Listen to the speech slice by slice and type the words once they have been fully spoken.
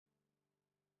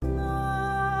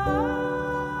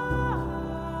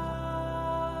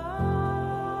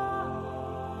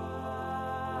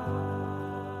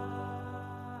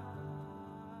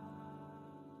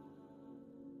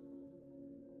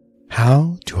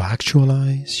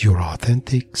Actualize Your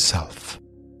Authentic Self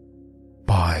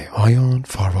by Ayan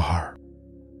Farvahar.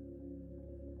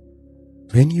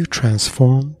 When you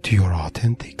transform to your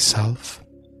authentic self,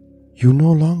 you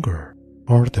no longer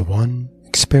are the one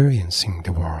experiencing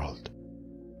the world.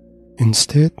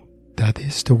 Instead, that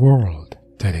is the world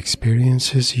that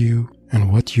experiences you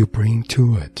and what you bring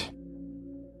to it.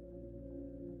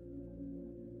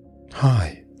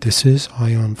 Hi, this is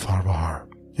Ayan Farvahar.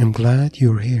 I'm glad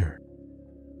you're here.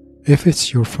 If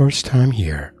it's your first time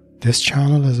here, this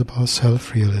channel is about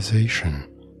self-realization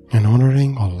and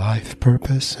honoring our life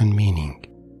purpose and meaning.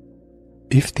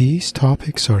 If these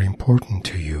topics are important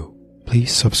to you,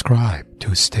 please subscribe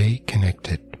to stay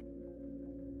connected.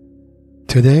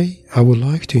 Today, I would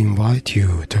like to invite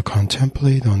you to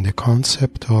contemplate on the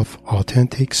concept of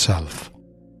authentic self.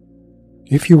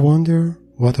 If you wonder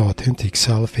what authentic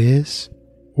self is,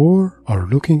 or are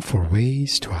looking for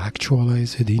ways to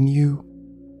actualize it in you,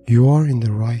 you are in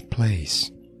the right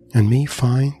place and may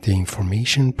find the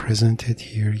information presented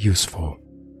here useful.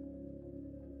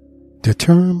 The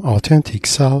term authentic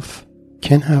self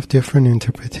can have different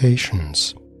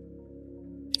interpretations.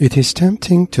 It is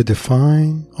tempting to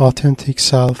define authentic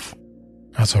self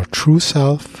as our true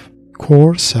self,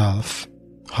 core self,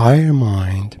 higher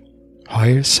mind,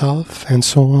 higher self, and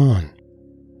so on.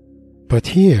 But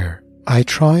here, I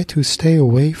try to stay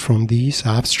away from these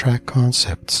abstract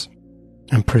concepts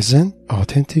and present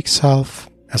authentic self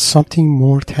as something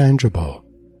more tangible,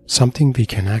 something we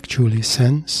can actually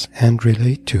sense and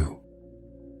relate to.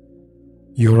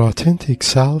 Your authentic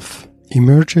self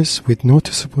emerges with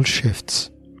noticeable shifts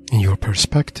in your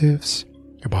perspectives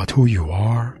about who you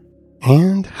are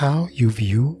and how you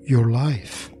view your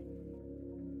life.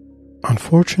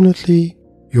 Unfortunately,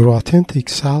 your authentic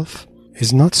self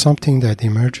is not something that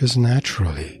emerges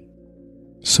naturally,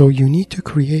 so you need to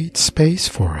create space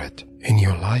for it in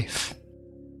your life.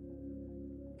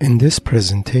 In this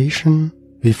presentation,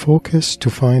 we focus to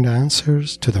find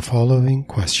answers to the following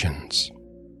questions.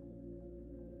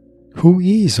 Who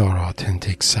is our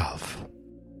authentic self?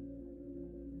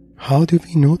 How do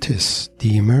we notice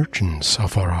the emergence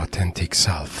of our authentic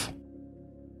self?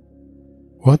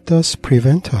 What does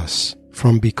prevent us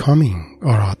from becoming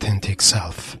our authentic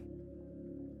self?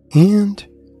 And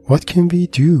what can we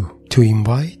do to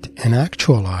invite and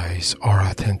actualize our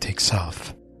authentic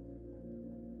self?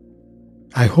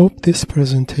 I hope this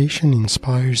presentation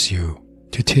inspires you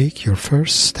to take your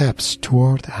first steps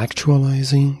toward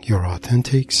actualizing your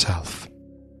authentic self.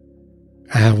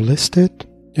 I have listed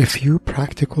a few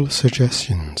practical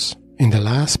suggestions in the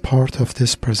last part of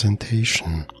this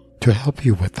presentation to help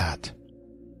you with that.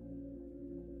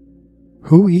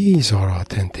 Who is our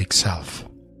authentic self?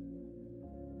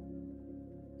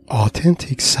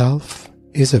 Authentic self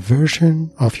is a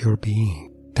version of your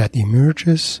being that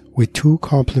emerges with two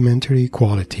complementary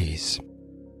qualities.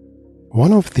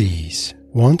 One of these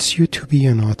wants you to be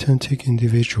an authentic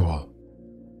individual,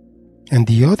 and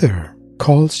the other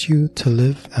calls you to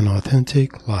live an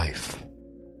authentic life.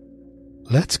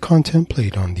 Let's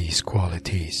contemplate on these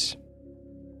qualities.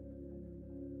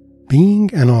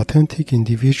 Being an authentic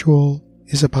individual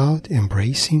is about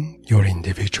embracing your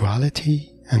individuality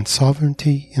and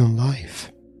sovereignty in life.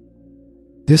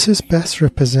 This is best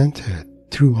represented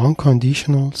through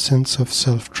unconditional sense of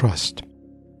self-trust,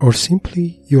 or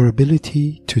simply your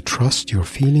ability to trust your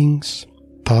feelings,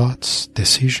 thoughts,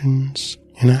 decisions,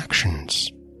 and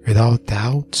actions without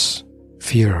doubts,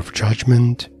 fear of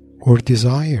judgment, or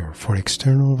desire for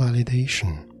external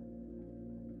validation.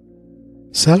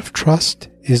 Self-trust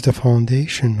is the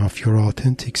foundation of your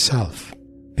authentic self,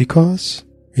 because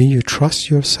when you trust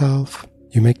yourself,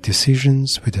 you make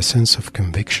decisions with a sense of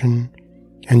conviction,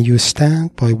 and you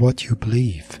stand by what you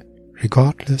believe,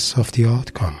 regardless of the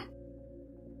outcome.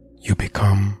 You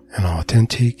become an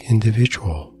authentic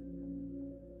individual.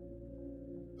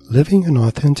 Living an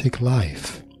authentic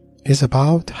life is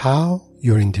about how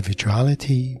your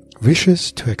individuality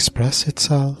wishes to express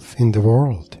itself in the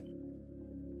world.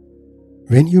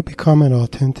 When you become an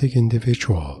authentic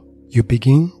individual, you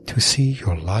begin to see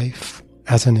your life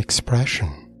as an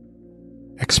expression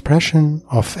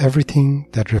of everything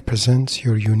that represents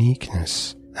your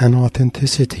uniqueness and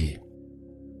authenticity,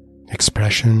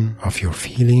 expression of your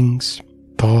feelings,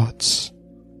 thoughts,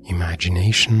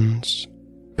 imaginations,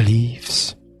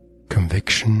 beliefs,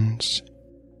 convictions,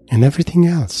 and everything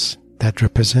else that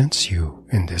represents you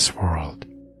in this world.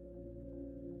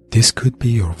 This could be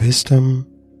your wisdom,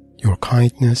 your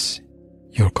kindness,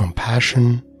 your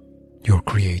compassion, your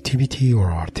creativity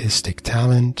or artistic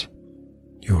talent,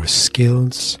 your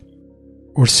skills,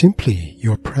 or simply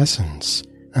your presence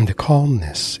and the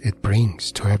calmness it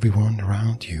brings to everyone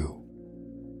around you.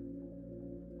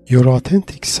 Your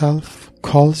authentic self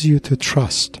calls you to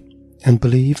trust and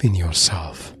believe in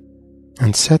yourself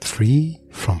and set free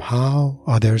from how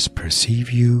others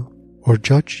perceive you or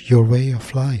judge your way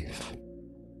of life.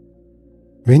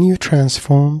 When you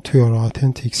transform to your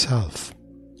authentic self,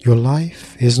 your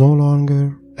life is no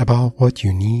longer about what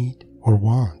you need or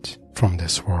want from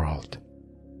this world,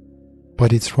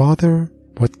 but it's rather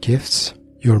what gifts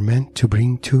you're meant to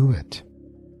bring to it.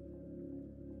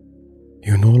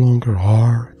 You no longer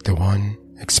are the one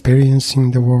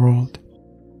experiencing the world.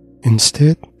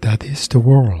 Instead, that is the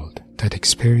world that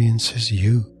experiences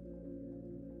you.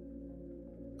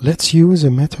 Let's use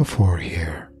a metaphor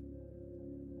here.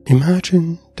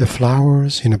 Imagine the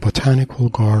flowers in a botanical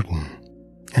garden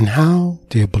and how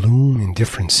they bloom in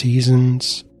different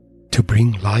seasons to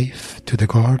bring life to the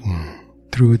garden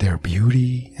through their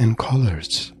beauty and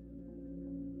colors.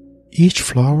 Each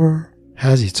flower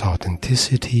has its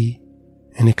authenticity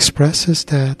and expresses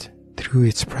that through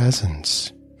its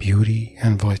presence, beauty,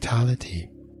 and vitality.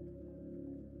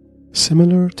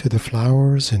 Similar to the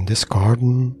flowers in this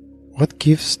garden, what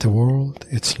gives the world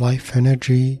its life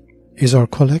energy is our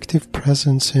collective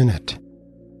presence in it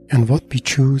and what we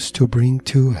choose to bring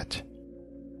to it.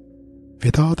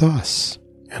 Without us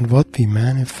and what we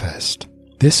manifest,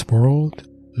 this world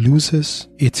loses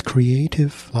its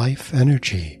creative life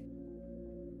energy.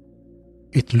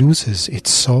 It loses its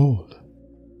soul.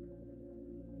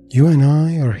 You and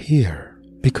I are here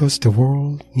because the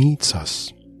world needs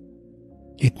us.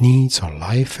 It needs our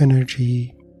life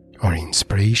energy, our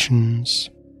inspirations,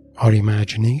 our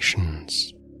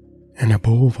imaginations, and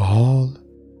above all,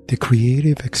 the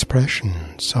creative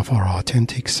expressions of our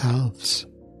authentic selves.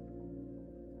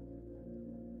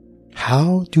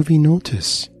 How do we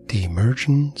notice the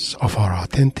emergence of our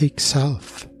authentic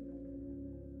self?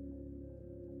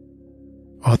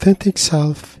 Authentic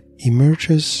self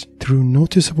emerges through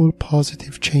noticeable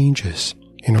positive changes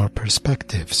in our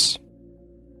perspectives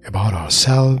about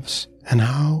ourselves and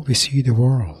how we see the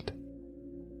world.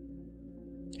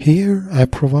 Here I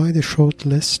provide a short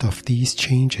list of these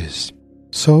changes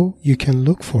so you can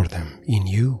look for them in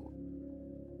you.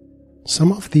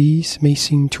 Some of these may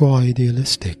seem too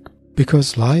idealistic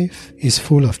because life is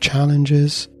full of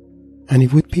challenges and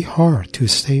it would be hard to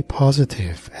stay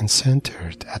positive and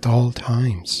centered at all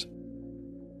times.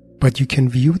 But you can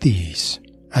view these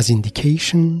as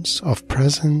indications of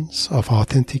presence of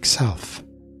authentic self.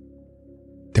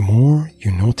 The more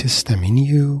you notice them in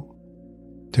you,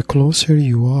 the closer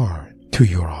you are to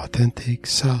your authentic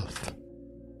self.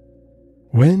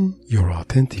 When your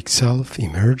authentic self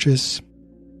emerges,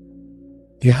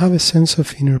 you have a sense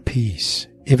of inner peace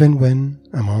even when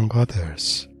among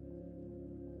others.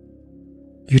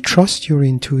 You trust your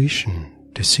intuition,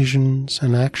 decisions,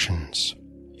 and actions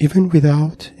even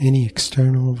without any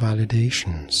external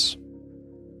validations.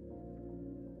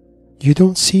 You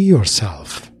don't see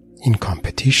yourself in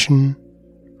competition,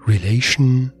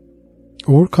 relation,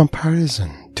 or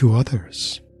comparison to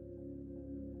others.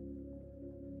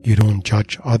 You don't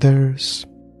judge others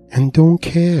and don't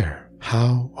care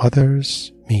how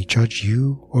others may judge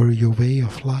you or your way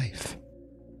of life.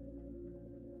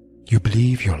 You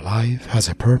believe your life has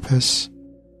a purpose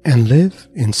and live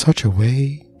in such a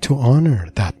way to honor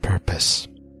that purpose.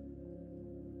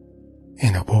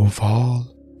 And above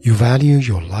all, you value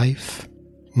your life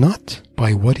not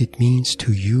by what it means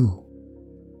to you,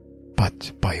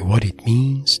 but by what it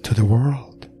means to the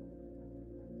world.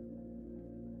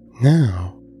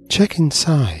 Now, check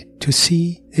inside to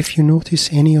see if you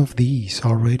notice any of these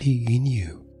already in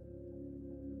you.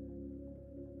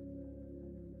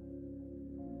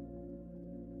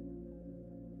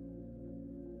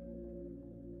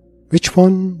 Which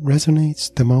one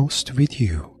resonates the most with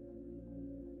you?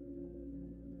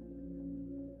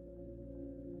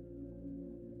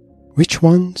 Which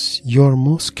ones you are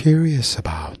most curious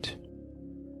about?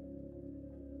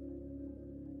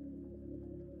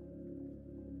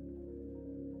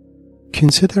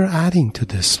 Consider adding to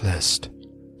this list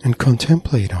and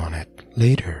contemplate on it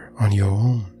later on your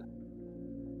own.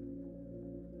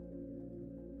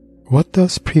 What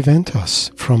does prevent us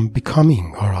from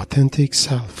becoming our authentic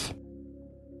self?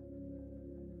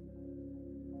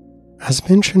 As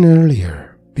mentioned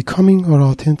earlier, becoming our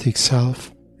authentic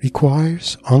self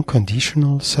requires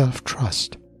unconditional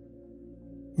self-trust.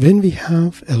 When we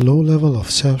have a low level of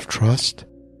self-trust,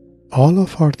 all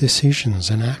of our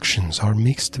decisions and actions are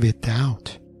mixed with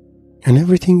doubt, and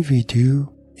everything we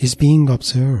do is being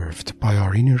observed by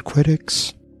our inner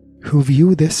critics who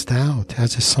view this doubt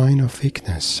as a sign of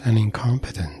weakness and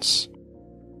incompetence.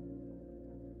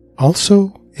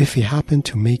 Also, if we happen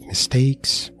to make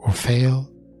mistakes or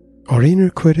fail, our inner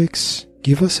critics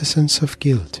give us a sense of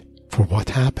guilt for what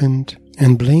happened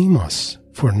and blame us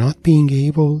for not being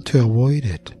able to avoid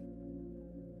it.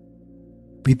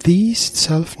 With these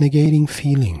self-negating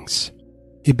feelings,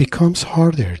 it becomes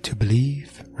harder to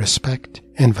believe, respect,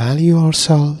 and value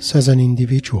ourselves as an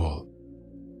individual,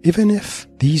 even if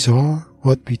these are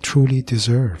what we truly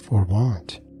deserve or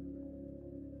want.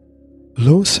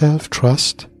 Low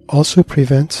self-trust also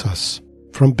prevents us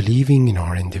from believing in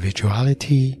our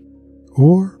individuality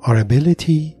or our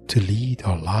ability to lead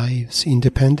our lives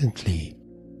independently,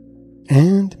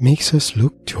 and makes us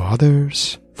look to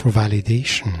others for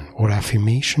validation or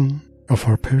affirmation of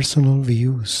our personal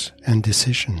views and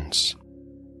decisions.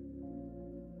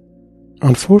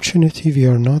 Unfortunately, we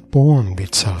are not born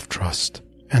with self-trust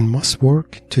and must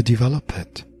work to develop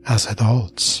it as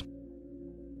adults.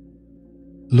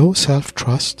 Low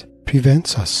self-trust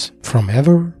prevents us from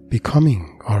ever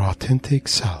becoming our authentic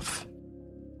self.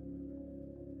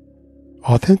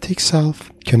 Authentic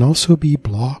self can also be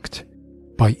blocked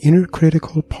by inner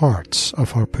critical parts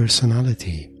of our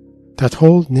personality that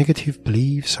hold negative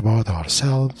beliefs about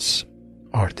ourselves,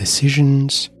 our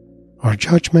decisions, our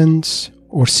judgments,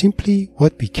 or simply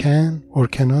what we can or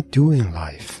cannot do in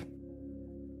life.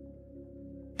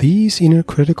 These inner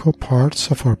critical parts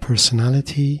of our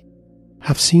personality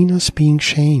have seen us being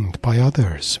shamed by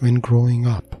others when growing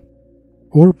up,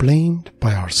 or blamed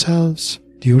by ourselves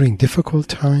during difficult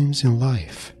times in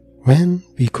life when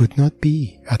we could not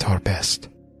be at our best.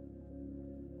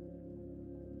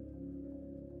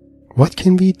 What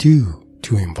can we do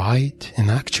to invite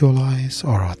and actualize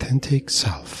our authentic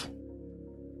self?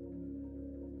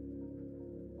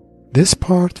 This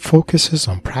part focuses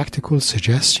on practical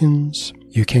suggestions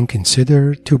you can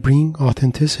consider to bring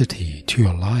authenticity to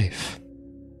your life.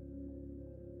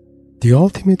 The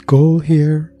ultimate goal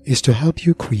here is to help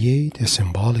you create a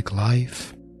symbolic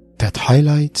life that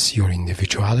highlights your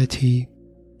individuality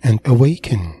and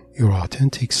awaken your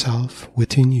authentic self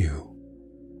within you.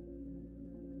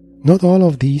 Not all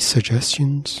of these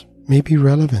suggestions may be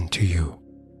relevant to you,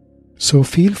 so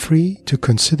feel free to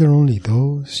consider only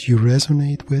those you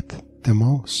resonate with the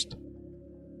most.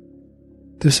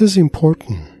 This is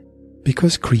important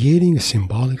because creating a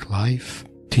symbolic life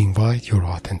to invite your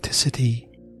authenticity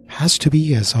has to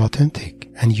be as authentic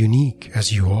and unique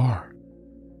as you are.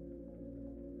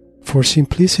 For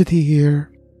simplicity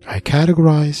here, I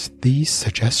categorize these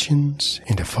suggestions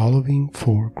in the following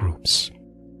 4 groups: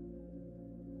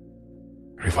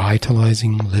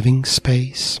 revitalizing living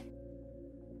space,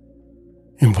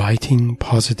 inviting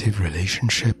positive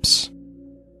relationships,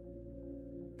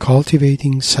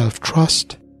 cultivating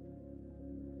self-trust,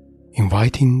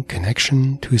 inviting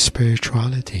connection to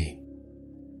spirituality.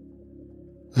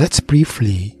 Let's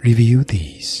briefly review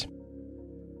these.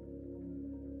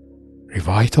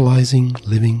 Revitalizing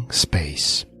living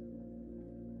space.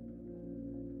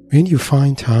 When you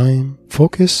find time,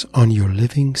 focus on your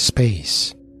living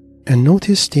space and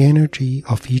notice the energy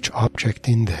of each object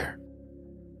in there.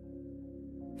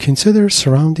 Consider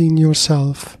surrounding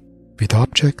yourself with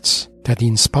objects that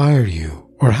inspire you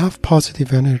or have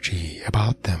positive energy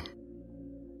about them.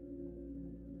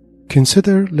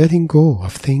 Consider letting go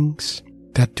of things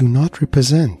that do not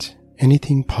represent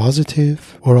anything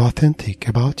positive or authentic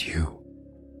about you.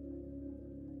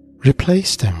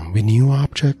 Replace them with new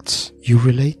objects you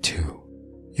relate to,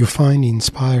 you find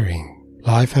inspiring,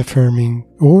 life-affirming,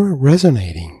 or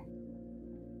resonating.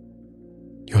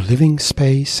 Your living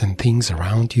space and things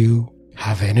around you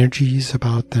have energies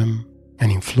about them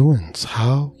and influence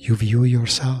how you view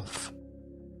yourself.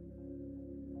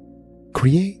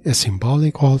 Create a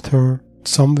symbolic altar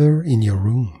somewhere in your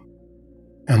room,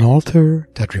 an altar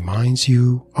that reminds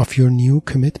you of your new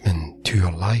commitment to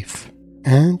your life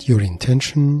and your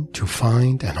intention to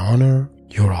find and honor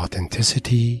your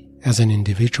authenticity as an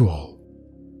individual.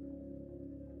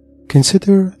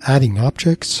 Consider adding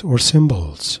objects or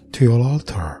symbols to your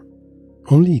altar,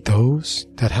 only those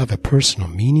that have a personal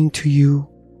meaning to you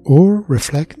or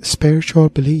reflect spiritual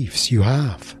beliefs you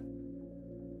have.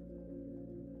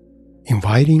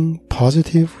 Inviting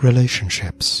positive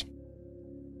relationships.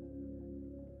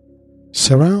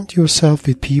 Surround yourself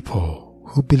with people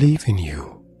who believe in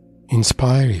you,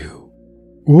 inspire you,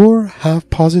 or have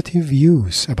positive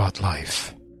views about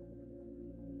life.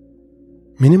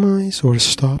 Minimize or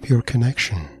stop your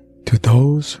connection to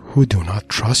those who do not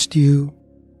trust you,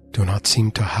 do not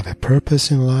seem to have a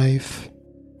purpose in life,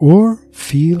 or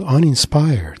feel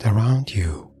uninspired around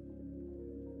you.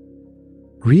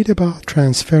 Read about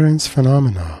transference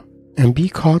phenomena and be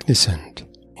cognizant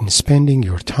in spending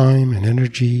your time and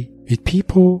energy with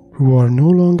people who are no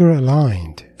longer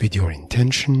aligned with your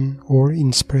intention or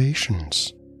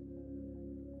inspirations.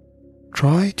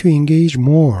 Try to engage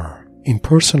more in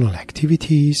personal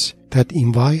activities that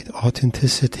invite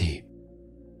authenticity,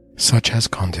 such as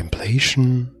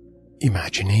contemplation,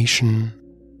 imagination,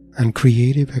 and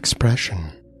creative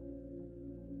expression.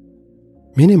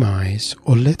 Minimize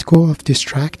or let go of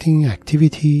distracting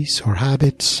activities or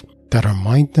habits that are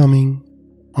mind-numbing,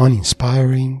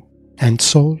 uninspiring, and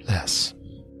soulless.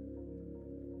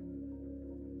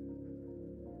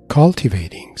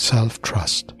 Cultivating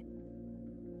self-trust.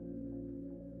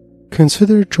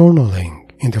 Consider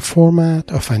journaling in the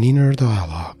format of an inner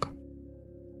dialogue.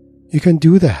 You can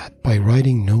do that by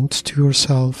writing notes to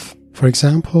yourself. For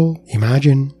example,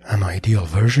 imagine an ideal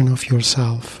version of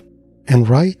yourself and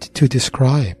write to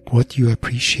describe what you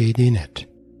appreciate in it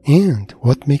and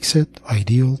what makes it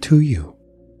ideal to you.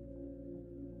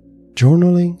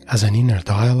 Journaling as an inner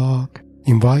dialogue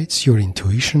invites your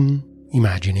intuition,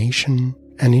 imagination,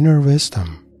 and inner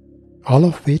wisdom, all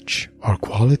of which are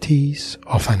qualities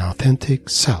of an authentic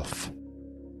self.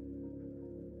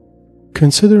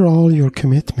 Consider all your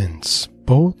commitments,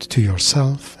 both to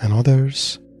yourself and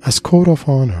others, as code of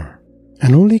honor,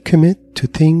 and only commit to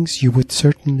things you would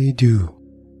certainly do.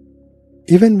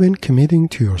 Even when committing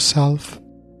to yourself,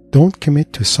 don't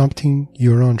commit to something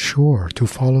you're unsure to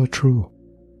follow through.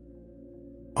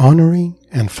 Honoring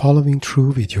and following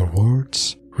through with your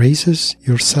words raises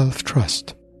your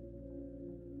self-trust.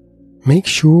 Make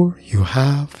sure you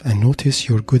have and notice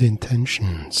your good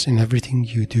intentions in everything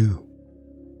you do.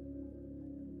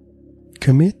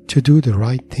 Commit to do the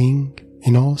right thing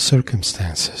in all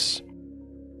circumstances.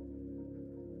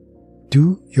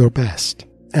 Do your best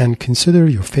and consider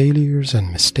your failures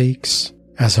and mistakes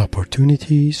as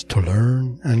opportunities to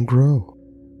learn and grow.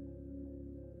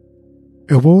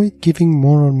 Avoid giving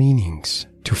moral meanings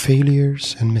to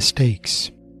failures and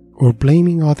mistakes or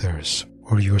blaming others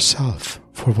or yourself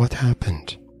for what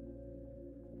happened.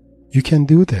 You can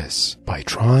do this by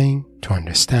trying to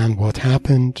understand what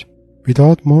happened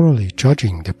without morally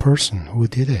judging the person who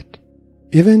did it,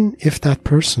 even if that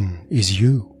person is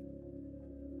you.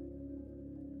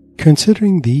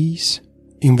 Considering these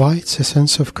invites a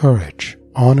sense of courage,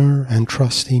 honor, and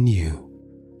trust in you,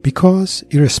 because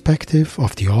irrespective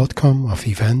of the outcome of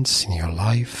events in your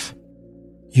life,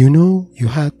 you know you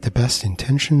had the best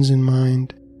intentions in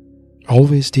mind,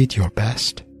 always did your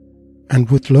best,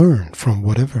 and would learn from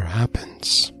whatever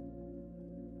happens.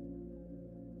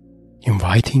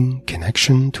 Inviting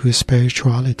connection to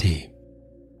spirituality.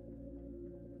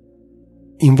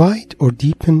 Invite or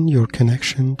deepen your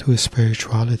connection to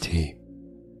spirituality.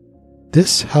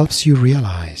 This helps you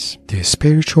realize the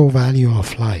spiritual value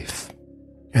of life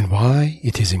and why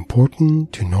it is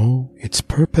important to know its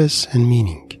purpose and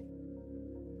meaning.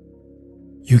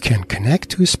 You can connect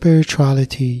to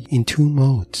spirituality in two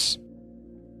modes.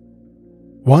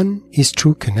 One is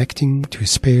through connecting to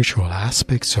spiritual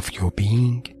aspects of your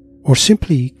being, or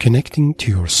simply connecting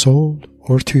to your soul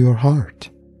or to your heart.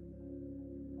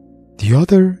 The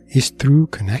other is through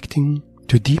connecting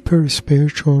to deeper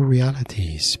spiritual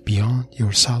realities beyond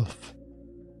yourself.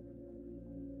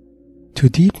 To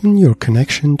deepen your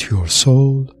connection to your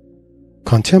soul,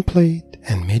 contemplate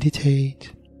and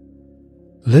meditate,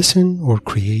 listen or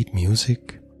create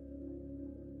music,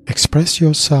 express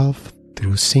yourself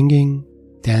through singing,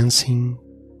 dancing,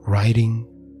 writing,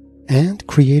 and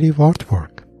creative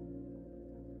artwork.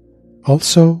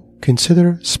 Also,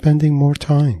 consider spending more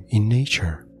time in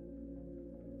nature.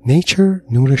 Nature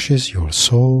nourishes your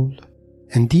soul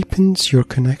and deepens your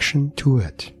connection to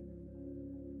it.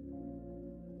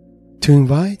 To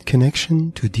invite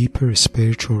connection to deeper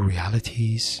spiritual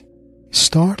realities,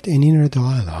 start an inner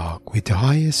dialogue with the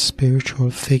highest spiritual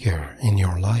figure in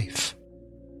your life,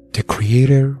 the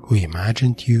Creator who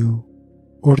imagined you,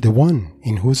 or the one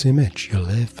in whose image you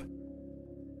live.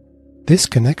 This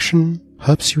connection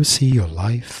helps you see your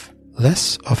life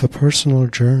less of a personal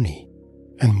journey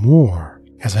and more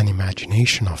as an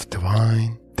imagination of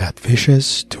divine that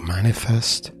wishes to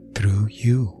manifest through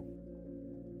you.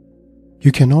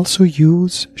 You can also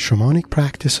use shamanic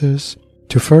practices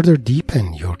to further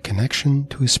deepen your connection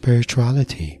to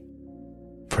spirituality.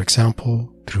 For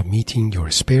example, through meeting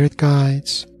your spirit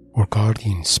guides or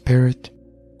guardian spirit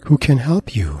who can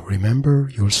help you remember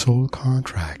your soul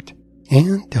contract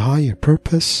and the higher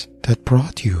purpose that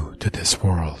brought you to this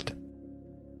world.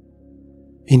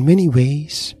 In many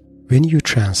ways, when you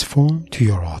transform to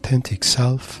your authentic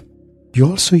self, you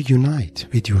also unite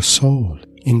with your soul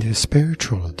in the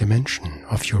spiritual dimension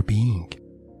of your being,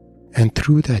 and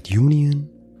through that union,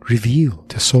 reveal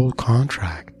the soul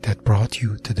contract that brought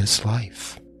you to this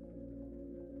life.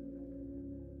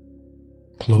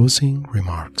 closing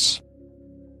remarks.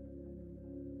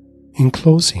 In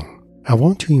closing, I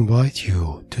want to invite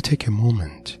you to take a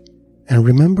moment and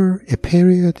remember a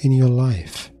period in your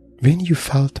life when you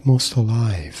felt most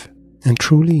alive and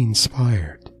truly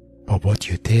inspired by what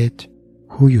you did,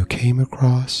 who you came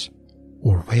across,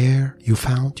 or where you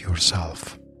found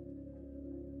yourself.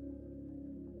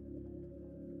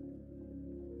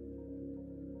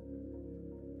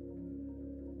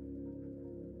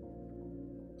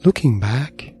 Looking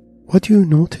back, what do you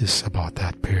notice about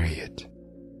that period?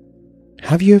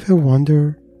 Have you ever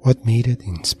wondered what made it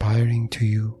inspiring to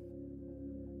you?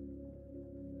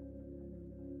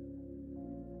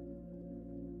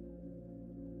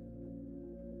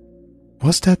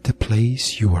 Was that the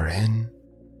place you were in,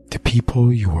 the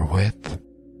people you were with,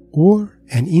 or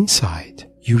an insight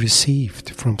you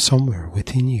received from somewhere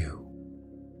within you?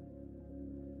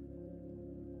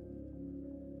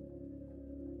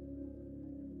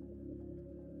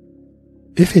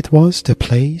 If it was the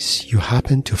place you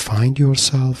happened to find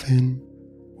yourself in,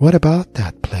 what about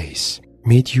that place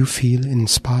made you feel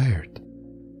inspired?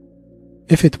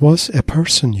 If it was a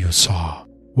person you saw,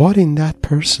 what in that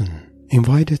person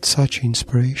invited such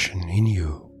inspiration in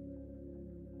you?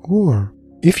 Or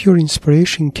if your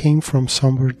inspiration came from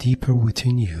somewhere deeper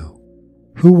within you,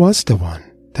 who was the one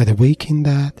that awakened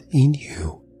that in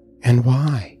you and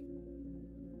why?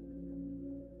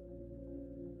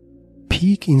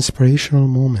 Peak inspirational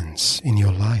moments in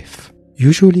your life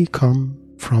usually come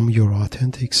from your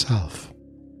authentic self.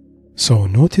 So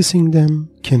noticing them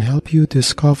can help you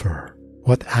discover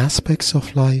what aspects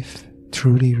of life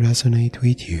truly resonate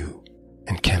with you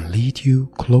and can lead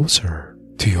you closer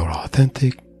to your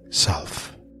authentic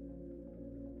self.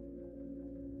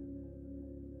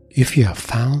 If you have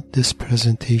found this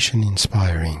presentation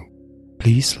inspiring,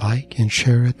 please like and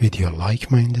share it with your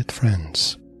like-minded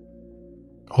friends.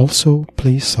 Also,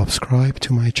 please subscribe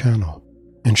to my channel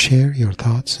and share your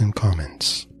thoughts and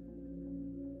comments.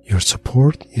 Your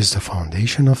support is the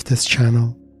foundation of this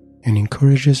channel and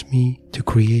encourages me to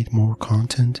create more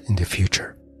content in the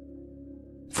future.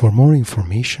 For more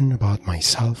information about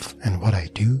myself and what I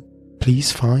do,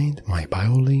 please find my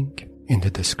bio link in the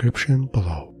description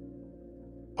below.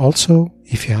 Also,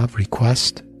 if you have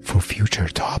requests for future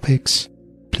topics,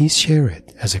 please share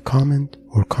it as a comment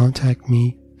or contact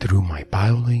me through my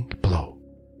bio link below.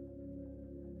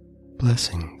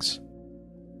 Blessings.